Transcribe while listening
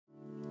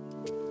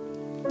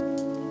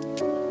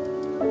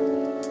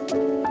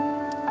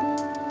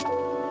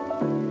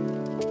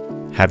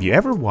Have you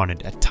ever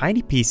wanted a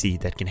tiny PC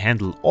that can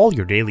handle all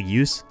your daily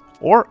use,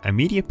 or a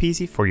media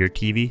PC for your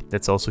TV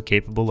that's also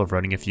capable of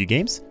running a few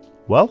games?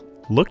 Well,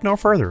 look no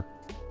further.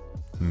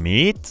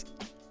 Meet?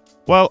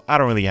 Well, I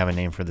don't really have a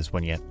name for this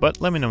one yet, but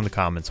let me know in the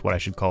comments what I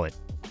should call it.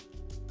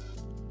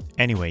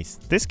 Anyways,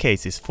 this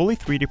case is fully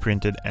 3D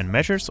printed and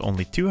measures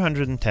only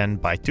 210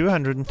 by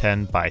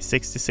 210 by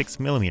 66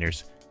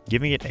 millimeters,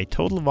 giving it a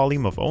total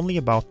volume of only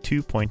about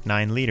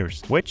 2.9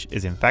 liters, which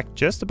is in fact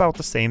just about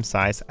the same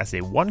size as a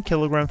 1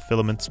 kilogram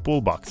filament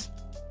spool box.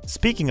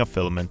 Speaking of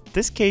filament,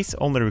 this case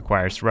only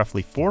requires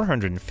roughly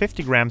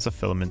 450 grams of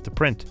filament to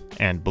print,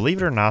 and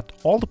believe it or not,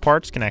 all the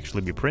parts can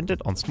actually be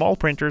printed on small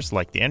printers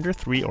like the Ender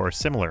 3 or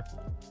similar.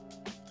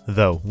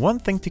 Though, one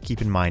thing to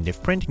keep in mind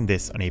if printing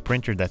this on a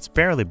printer that's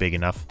barely big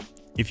enough: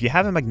 if you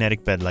have a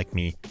magnetic bed like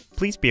me,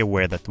 please be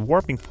aware that the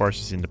warping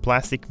forces in the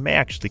plastic may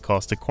actually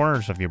cause the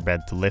corners of your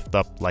bed to lift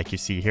up like you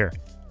see here,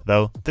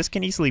 though this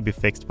can easily be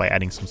fixed by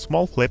adding some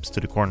small clips to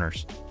the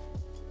corners.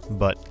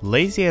 But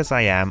lazy as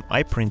I am,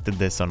 I printed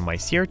this on my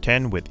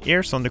CR10 with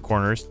ears on the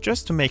corners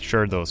just to make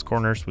sure those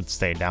corners would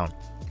stay down,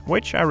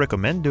 which I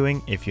recommend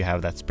doing if you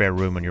have that spare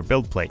room on your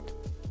build plate.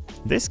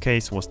 This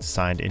case was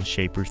designed in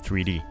Shaper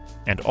 3D,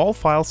 and all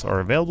files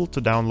are available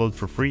to download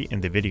for free in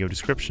the video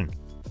description.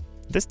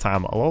 This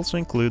time I'll also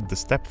include the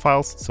step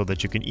files so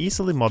that you can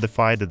easily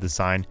modify the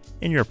design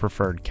in your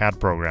preferred CAD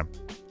program.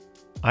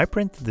 I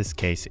printed this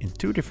case in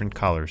two different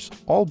colors,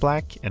 all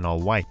black and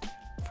all white.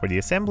 For the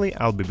assembly,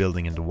 I'll be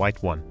building in the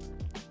white one.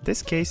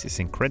 This case is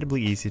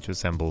incredibly easy to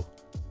assemble.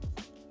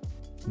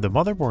 The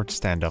motherboard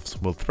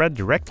standoffs will thread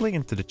directly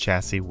into the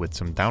chassis with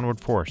some downward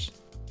force.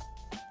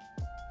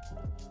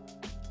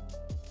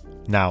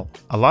 Now,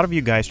 a lot of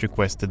you guys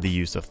requested the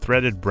use of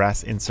threaded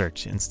brass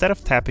inserts instead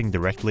of tapping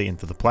directly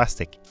into the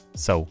plastic,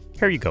 so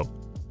here you go.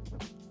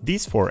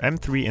 These four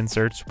M3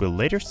 inserts will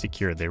later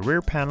secure the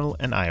rear panel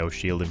and I/O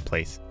shield in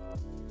place.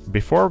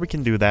 Before we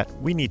can do that,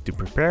 we need to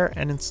prepare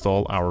and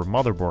install our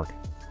motherboard.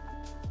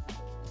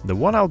 The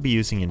one I'll be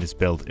using in this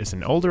build is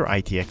an older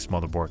ITX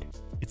motherboard.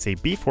 It's a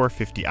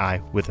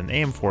B450i with an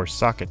AM4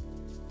 socket,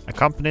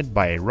 accompanied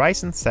by a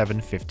Ryzen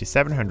 7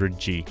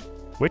 5700G,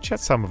 which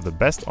has some of the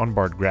best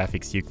onboard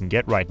graphics you can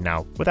get right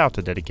now without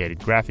a dedicated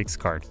graphics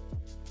card,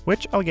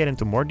 which I'll get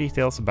into more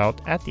details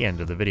about at the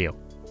end of the video.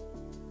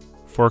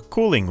 For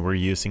cooling, we're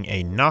using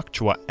a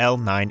Noctua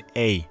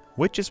L9A,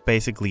 which is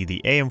basically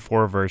the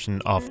AM4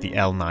 version of the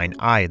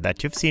L9i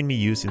that you've seen me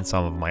use in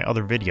some of my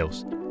other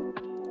videos.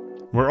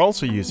 We're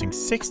also using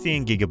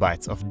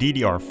 16GB of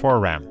DDR4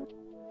 RAM.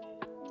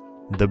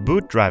 The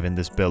boot drive in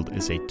this build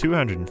is a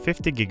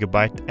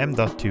 250GB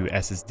M.2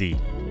 SSD,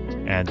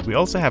 and we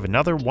also have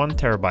another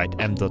 1TB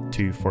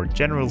M.2 for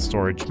general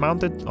storage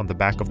mounted on the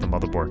back of the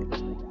motherboard.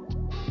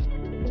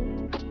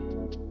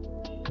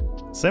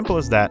 Simple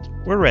as that,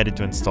 we're ready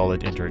to install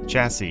it into our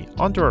chassis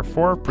onto our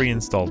 4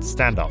 pre-installed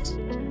standoffs.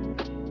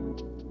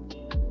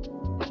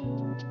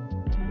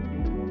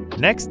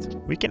 Next,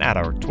 we can add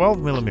our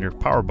 12mm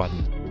power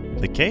button.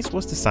 The case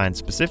was designed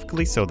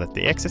specifically so that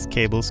the excess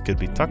cables could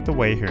be tucked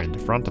away here in the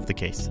front of the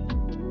case.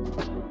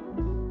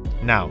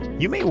 Now,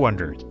 you may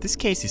wonder, this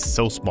case is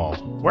so small,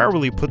 where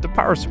will you put the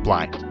power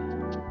supply?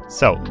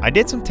 So, I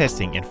did some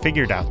testing and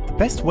figured out the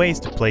best way is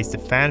to place the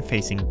fan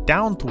facing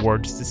down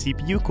towards the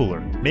CPU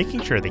cooler,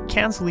 making sure they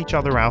cancel each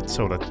other out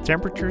so that the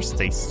temperature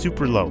stays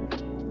super low.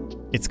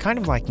 It's kind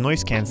of like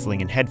noise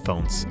cancelling in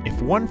headphones.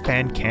 If one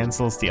fan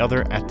cancels the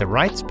other at the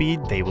right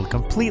speed, they will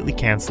completely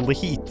cancel the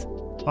heat.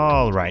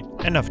 Alright,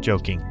 enough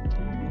joking.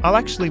 I'll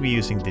actually be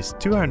using this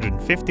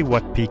 250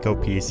 watt Pico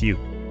PSU.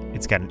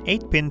 It's got an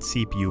 8-pin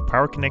CPU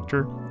power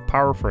connector,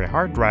 power for a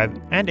hard drive,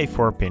 and a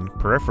 4-pin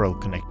peripheral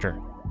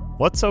connector.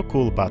 What's so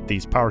cool about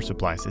these power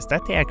supplies is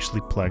that they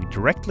actually plug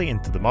directly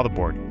into the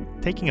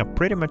motherboard, taking up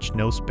pretty much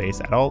no space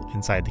at all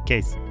inside the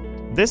case.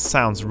 This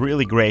sounds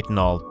really great and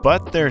all,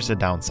 but there's a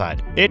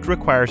downside. It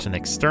requires an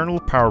external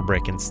power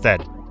brick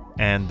instead.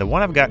 And the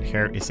one I've got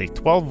here is a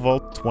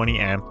 12V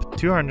 20A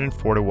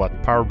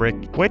 240W power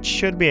brick, which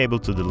should be able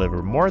to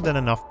deliver more than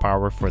enough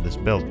power for this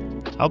build.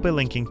 I'll be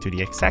linking to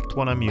the exact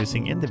one I'm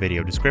using in the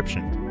video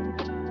description.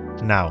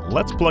 Now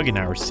let's plug in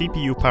our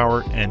CPU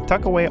power and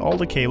tuck away all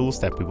the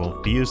cables that we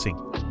won't be using.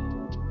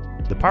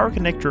 The power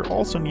connector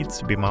also needs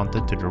to be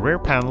mounted to the rear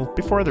panel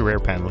before the rear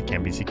panel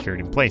can be secured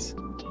in place.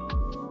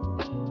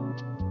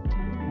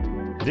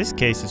 This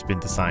case has been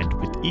designed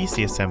with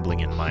easy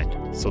assembling in mind,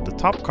 so the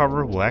top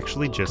cover will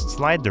actually just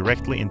slide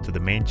directly into the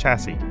main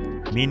chassis,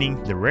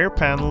 meaning the rear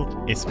panel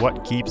is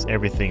what keeps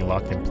everything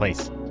locked in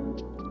place.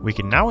 We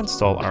can now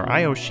install our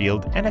I/O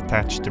shield and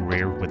attach the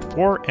rear with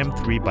 4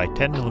 M3 by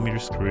 10mm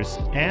screws,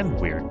 and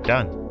we're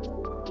done.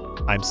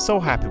 I'm so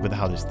happy with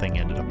how this thing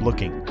ended up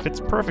looking.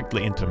 Fits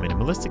perfectly into a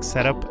minimalistic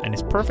setup and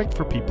is perfect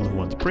for people who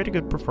want pretty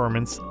good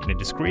performance in a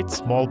discreet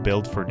small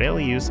build for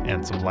daily use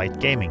and some light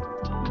gaming.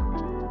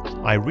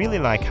 I really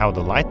like how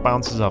the light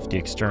bounces off the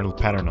external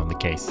pattern on the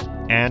case,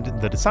 and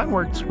the design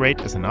works great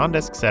as an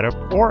on-desk setup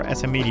or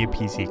as a media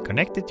PC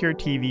connected to your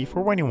TV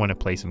for when you want to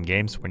play some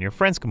games when your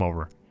friends come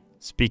over.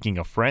 Speaking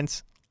of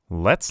friends,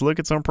 let's look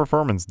at some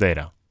performance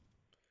data.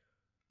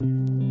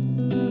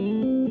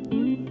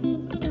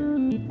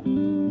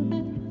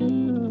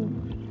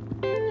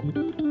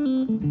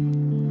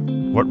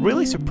 What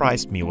really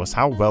surprised me was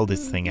how well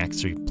this thing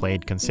actually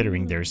played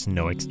considering there's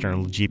no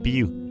external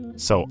GPU.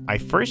 So I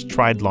first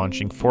tried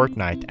launching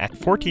Fortnite at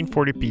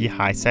 1440p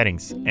high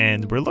settings,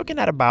 and we're looking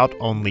at about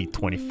only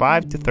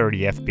 25 to 30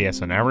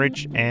 FPS on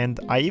average, and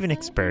I even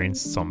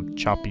experienced some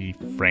choppy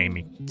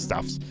framing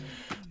stuffs.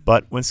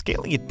 But when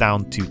scaling it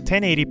down to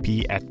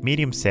 1080p at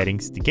medium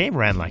settings, the game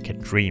ran like a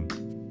dream.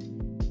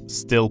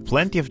 Still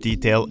plenty of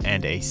detail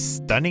and a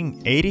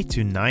stunning 80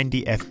 to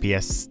 90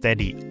 FPS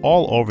steady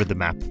all over the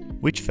map,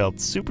 which felt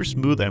super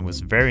smooth and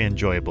was very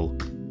enjoyable.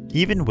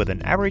 Even with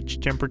an average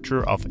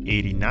temperature of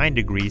 89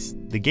 degrees,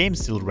 the game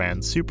still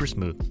ran super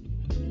smooth.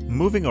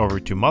 Moving over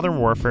to Modern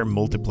Warfare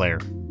multiplayer.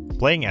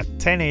 Playing at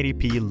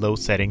 1080p low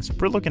settings,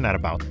 we're looking at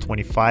about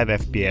 25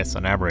 FPS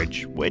on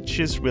average, which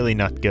is really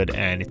not good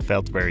and it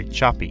felt very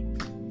choppy.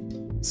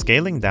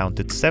 Scaling down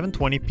to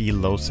 720p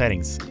low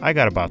settings, I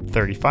got about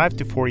 35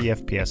 to 40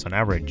 FPS on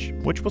average,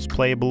 which was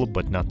playable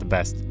but not the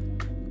best.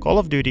 Call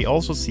of Duty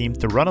also seemed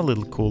to run a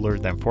little cooler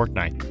than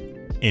Fortnite.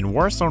 In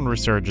Warzone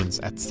Resurgence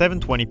at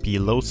 720p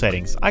low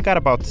settings, I got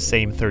about the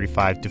same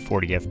 35 to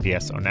 40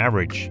 FPS on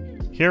average.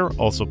 Here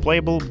also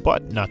playable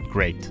but not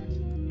great.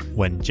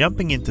 When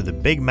jumping into the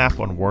big map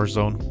on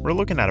Warzone, we're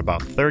looking at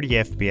about 30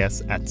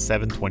 FPS at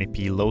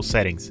 720p low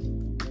settings.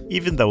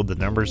 Even though the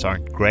numbers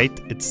aren't great,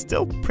 it's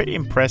still pretty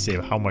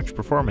impressive how much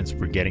performance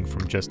we're getting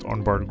from just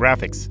onboard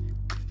graphics.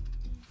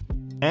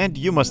 And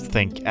you must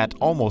think, at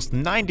almost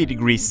 90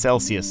 degrees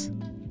Celsius,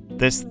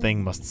 this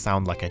thing must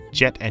sound like a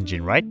jet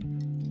engine, right?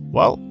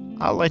 Well,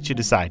 I'll let you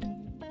decide.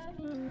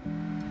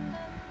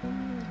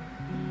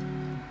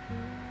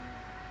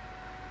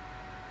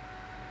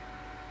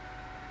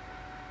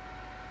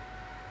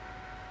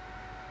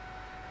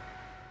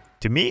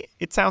 To me,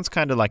 it sounds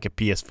kinda like a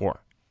PS4.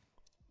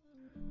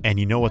 And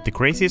you know what the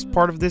craziest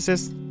part of this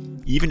is?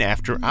 Even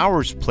after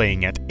hours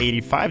playing at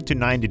 85 to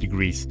 90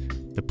 degrees,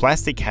 the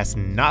plastic has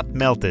not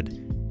melted.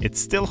 It's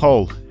still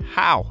whole.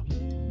 How?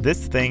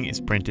 This thing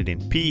is printed in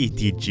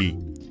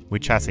PETG,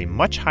 which has a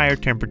much higher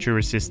temperature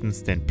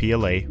resistance than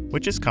PLA,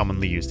 which is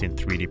commonly used in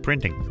 3D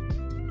printing.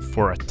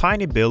 For a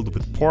tiny build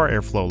with poor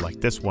airflow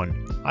like this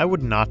one, I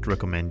would not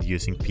recommend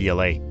using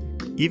PLA,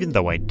 even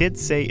though I did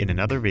say in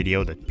another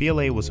video that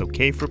PLA was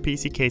okay for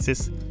PC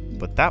cases,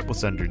 but that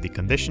was under the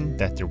condition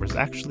that there was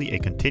actually a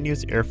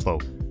continuous airflow,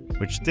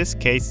 which this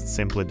case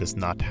simply does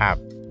not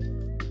have.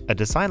 A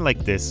design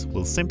like this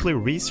will simply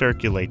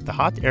recirculate the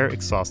hot air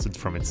exhausted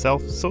from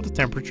itself, so the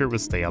temperature will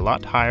stay a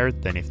lot higher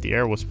than if the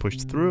air was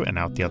pushed through and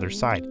out the other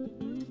side.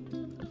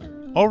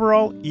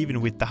 Overall,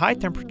 even with the high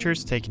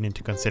temperatures taken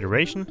into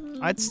consideration,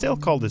 I'd still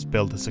call this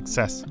build a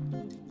success.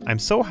 I'm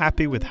so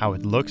happy with how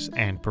it looks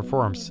and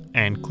performs,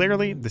 and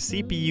clearly the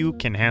CPU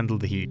can handle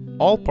the heat.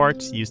 All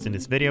parts used in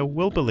this video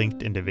will be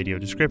linked in the video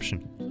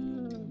description.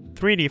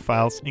 3D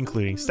files,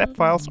 including step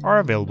files, are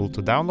available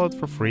to download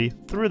for free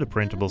through the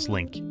printables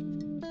link.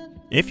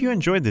 If you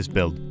enjoyed this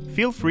build,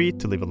 feel free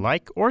to leave a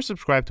like or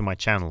subscribe to my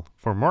channel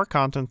for more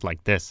content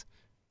like this.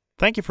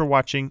 Thank you for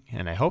watching,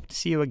 and I hope to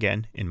see you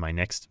again in my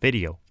next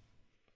video.